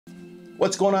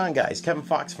What's going on, guys? Kevin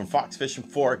Fox from Fox Fishing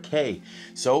 4K.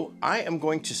 So I am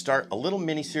going to start a little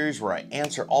mini series where I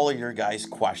answer all of your guys'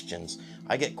 questions.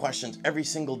 I get questions every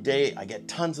single day. I get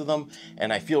tons of them,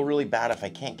 and I feel really bad if I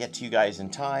can't get to you guys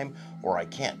in time or I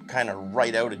can't kind of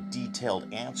write out a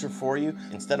detailed answer for you.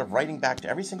 Instead of writing back to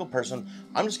every single person,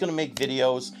 I'm just going to make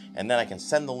videos and then I can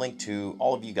send the link to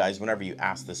all of you guys whenever you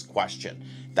ask this question.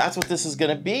 That's what this is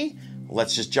going to be.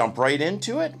 Let's just jump right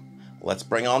into it. Let's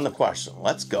bring on the question.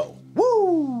 Let's go.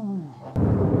 Woo!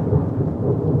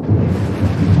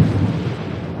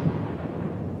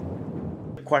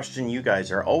 The question you guys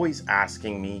are always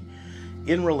asking me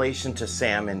in relation to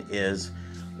salmon is,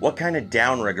 what kind of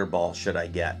downrigger ball should I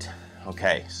get?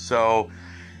 Okay, so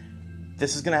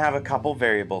this is going to have a couple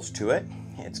variables to it.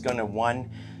 It's going to, one,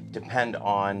 depend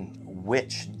on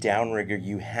which downrigger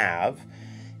you have.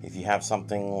 If you have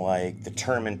something like the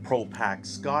Termin Pro Pack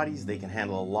Scotties, they can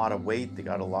handle a lot of weight. They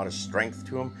got a lot of strength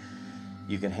to them.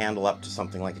 You can handle up to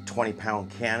something like a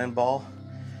 20-pound Cannonball.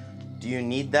 Do you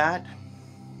need that?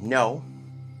 No.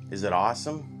 Is it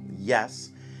awesome? Yes.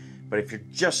 But if you're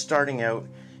just starting out,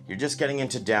 you're just getting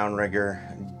into downriggers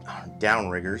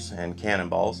and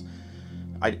Cannonballs,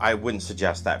 I wouldn't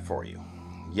suggest that for you.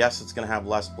 Yes, it's going to have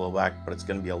less blowback, but it's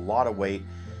going to be a lot of weight.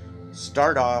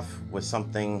 Start off with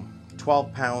something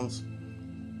 12 pounds,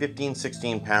 15,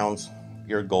 16 pounds,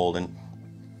 you're golden.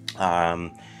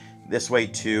 This way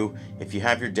too, if you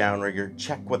have your downrigger,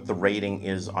 check what the rating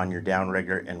is on your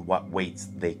downrigger and what weights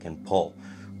they can pull,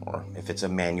 or if it's a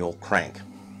manual crank.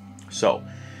 So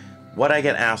what I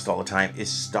get asked all the time is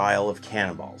style of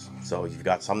cannonballs. So you've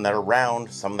got some that are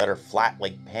round, some that are flat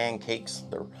like pancakes.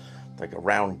 They're like a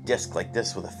round disc like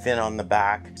this with a fin on the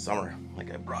back. Some are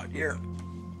like I brought here,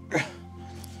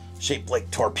 shaped like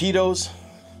torpedoes,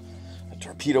 a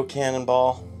torpedo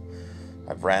cannonball.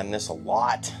 I've ran this a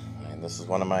lot, and this is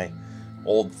one of my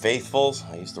old faithfuls.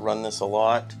 I used to run this a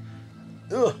lot.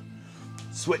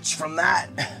 Switched from that,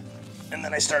 and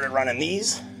then I started running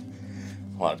these.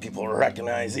 A lot of people will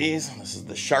recognize these. This is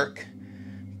the shark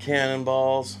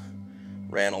cannonballs.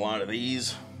 Ran a lot of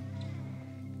these.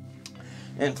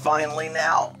 And finally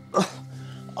now,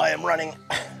 I am running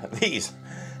these.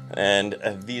 And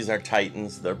these are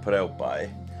Titans. They're put out by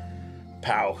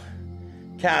POW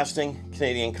Casting,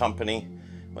 Canadian company.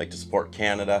 Like to support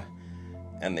Canada,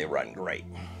 and they run great.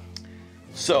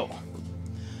 So,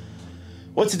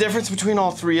 what's the difference between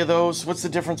all three of those? What's the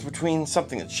difference between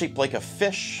something that's shaped like a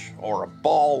fish or a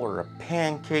ball or a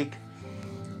pancake?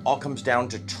 All comes down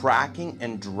to tracking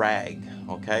and drag,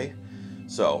 okay?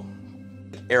 So,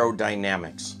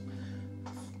 aerodynamics.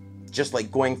 Just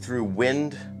like going through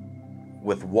wind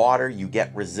with water, you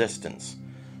get resistance.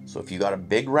 So if you got a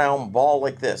big round ball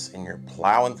like this and you're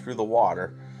plowing through the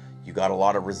water, you got a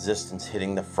lot of resistance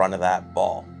hitting the front of that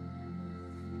ball.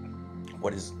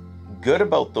 What is good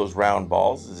about those round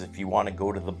balls is if you want to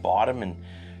go to the bottom and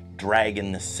drag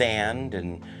in the sand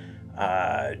and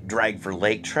drag for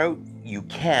lake trout, you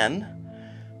can.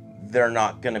 They're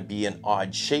not going to be an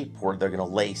odd shape where they're going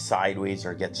to lay sideways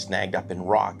or get snagged up in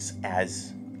rocks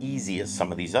as easy as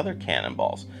some of these other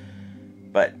cannonballs.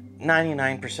 But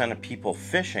 99% of people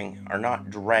fishing are not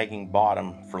dragging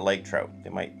bottom for lake trout. They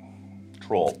might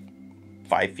troll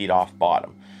 5 feet off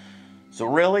bottom. So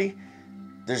really,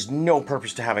 there's no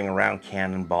purpose to having a round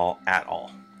cannonball at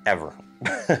all, ever.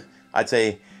 I'd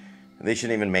say they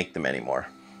shouldn't even make them anymore.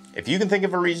 If you can think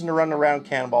of a reason to run a round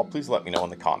cannonball, please let me know in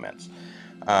the comments.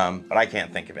 But I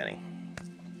can't think of any.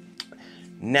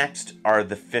 Next are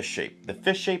the fish shape. The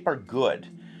fish shape are good.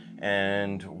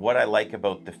 And what I like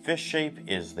about the fish shape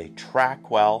is they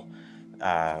track well.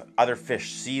 Other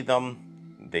fish see them.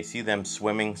 They see them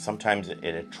swimming. Sometimes it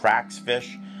attracts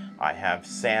fish. I have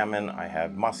salmon, I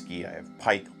have muskie, I have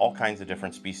pike, all kinds of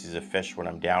different species of fish when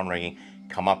I'm downrigging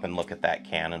come up and look at that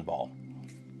cannonball.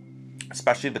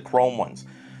 Especially the chrome ones.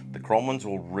 The chrome ones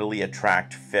will really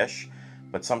attract fish,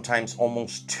 but sometimes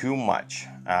almost too much.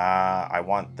 I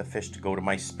want the fish to go to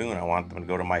my spoon. I want them to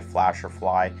go to my flasher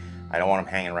fly. I don't want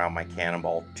them hanging around my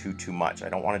cannonball too much. I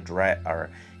don't want to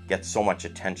get so much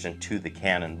attention to the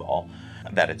cannonball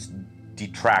that it's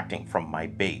detracting from my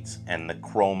baits, and the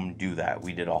chrome do that.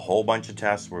 We did a whole bunch of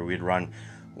tests where we'd run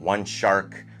one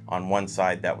shark on one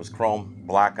side that was chrome,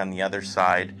 black on the other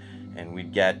side, and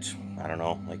we'd get, I don't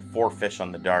know, like 4 fish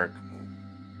on the dark,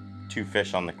 2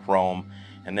 fish on the chrome,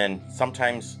 and then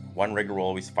sometimes one rigger will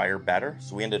always fire better,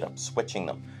 so we ended up switching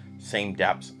them. Same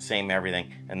depths, same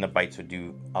everything, and the bites would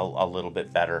do a little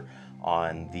bit better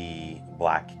on the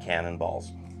black cannonballs.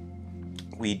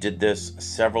 We did this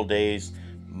several days,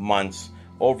 months,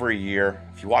 over a year.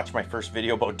 If you watch my first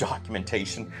video about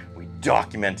documentation, we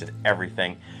documented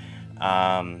everything.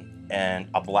 and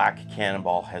a black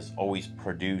Cannonball has always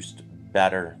produced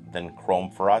better than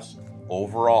chrome for us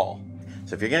overall.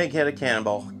 So if you're gonna get a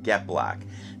Cannonball, get black.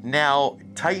 Now,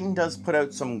 Titan does put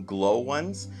out some glow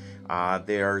ones.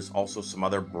 There's also some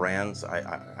other brands.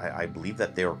 I believe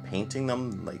that they were painting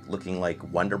them, like looking like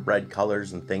Wonder Bread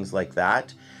colors and things like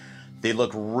that. They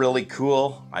look really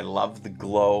cool. I love the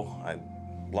glow. I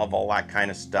love all that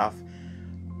kind of stuff.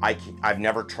 I've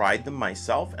never tried them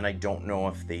myself, and I don't know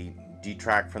if they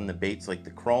detract from the baits like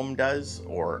the chrome does,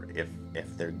 or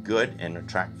if they're good and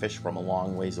attract fish from a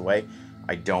long ways away.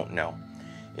 I don't know.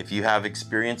 If you have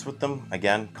experience with them,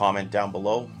 again, comment down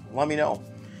below. Let me know,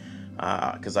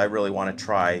 because I really want to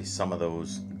try some of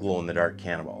those glow-in-the-dark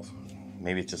Cannonballs.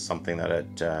 Maybe it's just something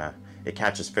that it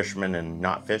catches fishermen and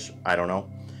not fish. I don't know,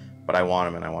 but I want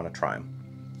them and I want to try them.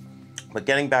 But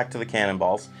getting back to the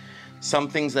Cannonballs, some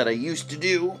things that I used to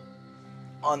do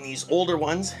on these older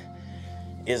ones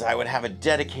is I would have a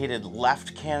dedicated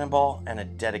left cannonball and a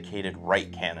dedicated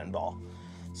right cannonball.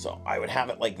 So I would have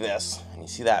it like this, and you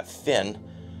see that fin,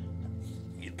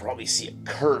 you'd probably see a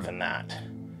curve in that.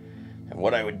 And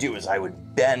what I would do is I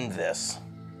would bend this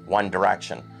one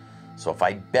direction. So if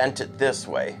I bent it this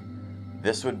way,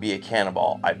 this would be a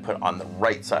cannonball I'd put on the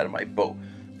right side of my boat.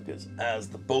 Because as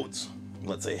the boats,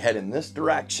 let's say, head in this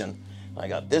direction, I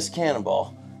got this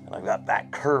cannonball, and I've got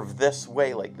that curve this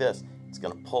way like this, it's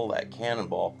gonna pull that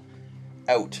cannonball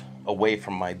out away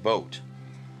from my boat.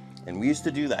 And we used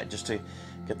to do that just to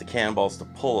get the cannonballs to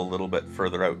pull a little bit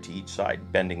further out to each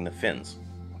side, bending the fins.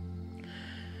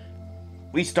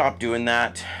 We stopped doing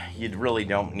that. You really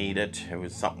don't need it. It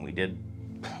was something we did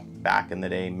back in the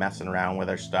day, messing around with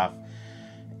our stuff.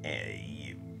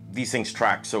 These things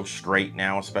track so straight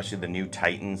now, especially the new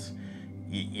Titans.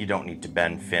 You don't need to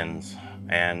bend fins.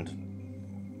 And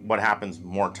what happens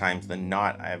more times than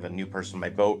not, I have a new person on my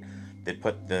boat, they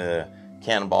put the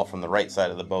cannonball from the right side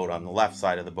of the boat on the left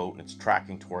side of the boat, and it's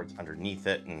tracking towards underneath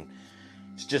it, and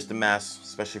it's just a mess,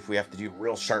 especially if we have to do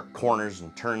real sharp corners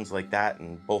and turns like that,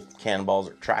 and both cannonballs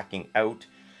are tracking out.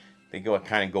 They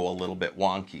kind of go a little bit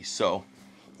wonky. So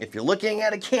if you're looking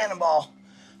at a cannonball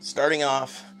starting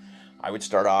off, I would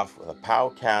start off with a POW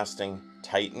casting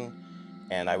Titan,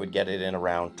 and I would get it in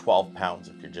around 12 pounds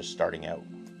if you're just starting out.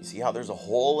 You see how there's a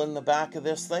hole in the back of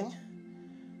this thing?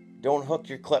 Don't hook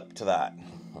your clip to that,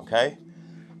 okay?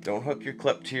 Don't hook your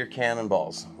clip to your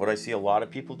cannonballs. What I see a lot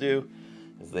of people do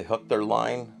is they hook their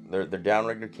line, their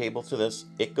downrigger cable to this,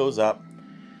 it goes up,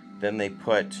 then they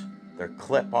put their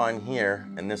clip on here,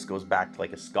 and this goes back to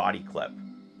like a Scotty clip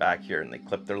back here, and they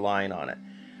clip their line on it.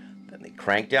 Then they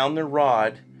crank down their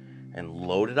rod and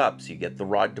load it up so you get the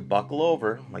rod to buckle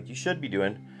over like you should be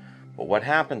doing. But what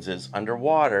happens is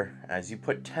underwater, as you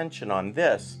put tension on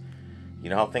this, you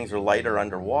know how things are lighter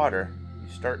underwater,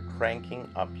 you start cranking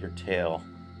up your tail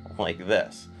like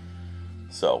this.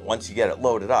 So once you get it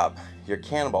loaded up, your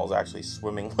cannonball is actually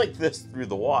swimming like this through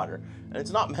the water. And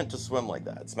it's not meant to swim like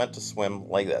that. It's meant to swim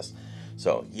like this.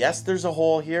 So yes, there's a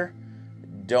hole here.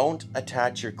 Don't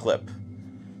attach your clip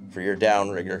for your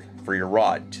downrigger, for your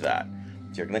rod to that.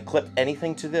 If you're going to clip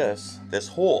anything to this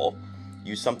hole,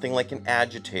 use something like an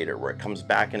agitator where it comes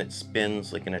back and it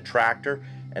spins like an attractor,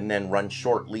 and then run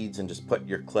short leads and just put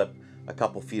your clip a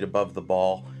couple feet above the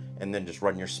ball, and then just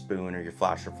run your spoon or your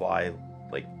flasher fly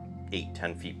like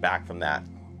 8-10 feet back from that,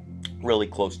 really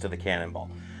close to the cannonball.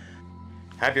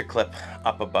 Have your clip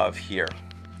up above here.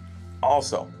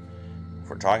 Also, if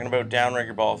we're talking about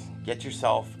downrigger balls, get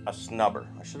yourself a snubber.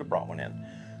 I should have brought one in.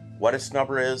 What a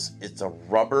snubber is, it's a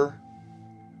rubber,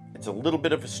 it's a little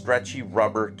bit of a stretchy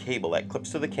rubber cable that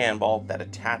clips to the cannonball that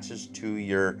attaches to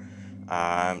your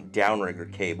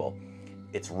downrigger cable.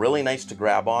 It's really nice to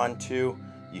grab onto.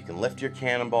 You can lift your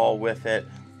cannonball with it.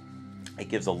 It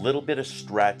gives a little bit of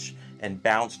stretch and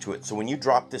bounce to it. So when you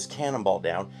drop this cannonball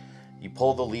down, you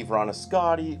pull the lever on a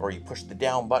Scotty, or you push the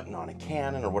down button on a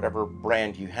Cannon or whatever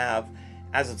brand you have.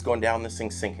 As it's going down, this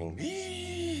thing's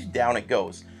sinking. Down it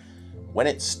goes. When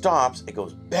it stops, it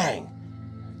goes bang.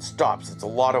 It stops. It's a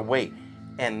lot of weight.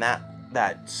 And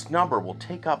that snubber will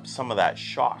take up some of that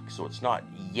shock, so it's not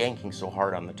yanking so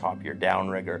hard on the top of your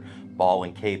downrigger ball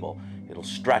and cable. It'll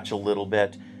stretch a little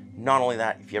bit. Not only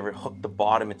that, if you ever hook the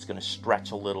bottom, it's going to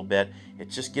stretch a little bit. It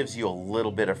just gives you a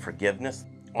little bit of forgiveness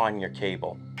on your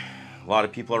cable. A lot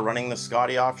of people are running the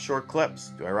Scotty offshore clips.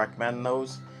 Do I recommend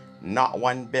those? Not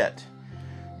one bit.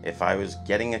 If I was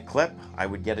getting a clip, I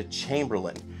would get a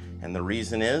Chamberlain. And the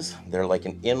reason is, they're like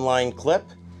an inline clip.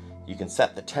 You can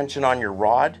set the tension on your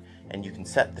rod, and you can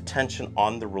set the tension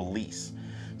on the release.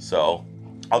 So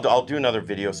I'll do another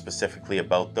video specifically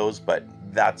about those, but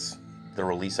that's the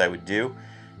release I would do,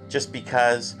 just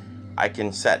because I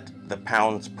can set the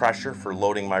pounds pressure for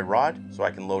loading my rod, so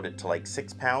I can load it to like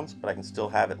 6 pounds, but I can still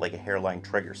have it like a hairline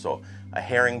trigger. So a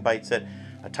herring bites it,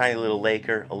 a tiny little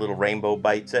laker, a little rainbow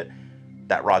bites it,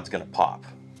 that rod's gonna pop.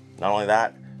 Not only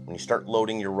that, when you start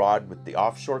loading your rod with the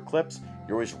offshore clips,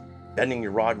 you're always bending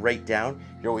your rod right down.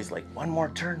 You're always like, one more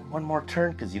turn,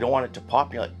 because you don't want it to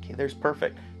pop. You're like, okay, there's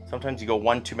perfect. Sometimes you go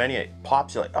one too many, it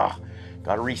pops, you're like, oh,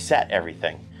 gotta reset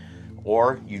everything.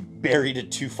 Or you buried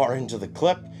it too far into the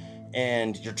clip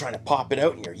and you're trying to pop it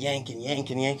out and you're yanking,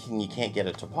 and you can't get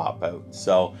it to pop out.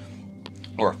 So,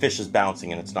 or a fish is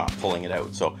bouncing and it's not pulling it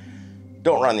out. So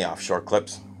don't run the offshore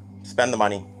clips. Spend the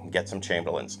money and get some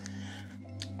Chamberlains.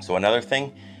 So another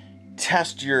thing,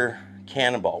 test your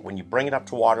Cannonball. When you bring it up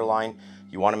to waterline,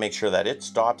 you want to make sure that it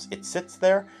stops, it sits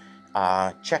there.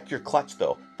 Check your clutch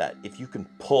though, that if you can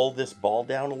pull this ball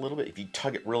down a little bit, if you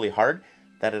tug it really hard,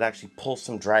 that it actually pulls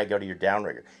some drag out of your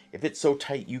downrigger. If it's so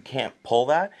tight you can't pull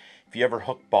that, if you ever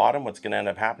hook bottom, what's going to end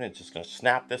up happening, it's just going to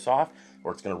snap this off,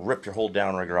 or it's going to rip your whole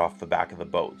downrigger off the back of the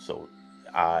boat. So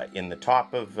in the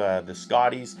top of the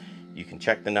Scotties, you can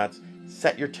check the nuts,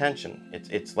 set your tension.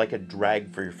 It's like a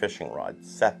drag for your fishing rod.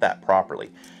 Set that properly.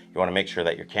 You want to make sure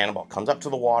that your Cannonball comes up to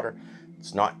the water.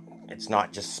 It's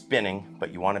not just spinning,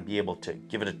 but you want to be able to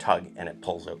give it a tug and it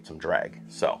pulls out some drag.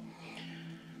 So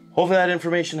hopefully that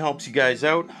information helps you guys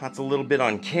out. That's a little bit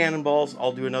on Cannonballs.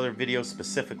 I'll do another video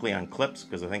specifically on clips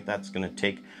because I think that's going to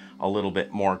take a little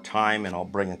bit more time, and I'll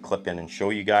bring a clip in and show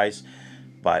you guys.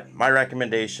 But my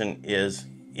recommendation is,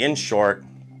 in short,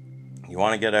 you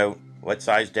want to get out what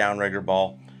size downrigger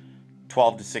ball,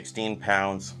 12 to 16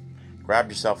 pounds. Grab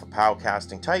yourself a POW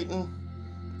casting Titan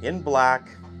in black,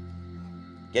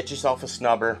 get yourself a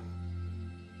snubber,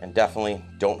 and definitely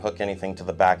don't hook anything to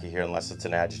the back of here unless it's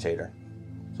an agitator.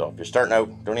 So if you're starting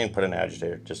out, don't even put an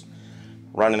agitator, just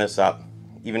running this up.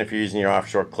 Even if you're using your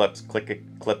offshore clips,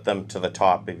 clip them to the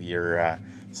top of your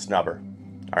snubber.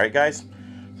 All right, guys?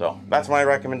 So that's my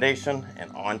recommendation,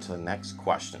 and on to the next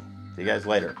question. See you guys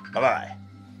later. Bye-bye.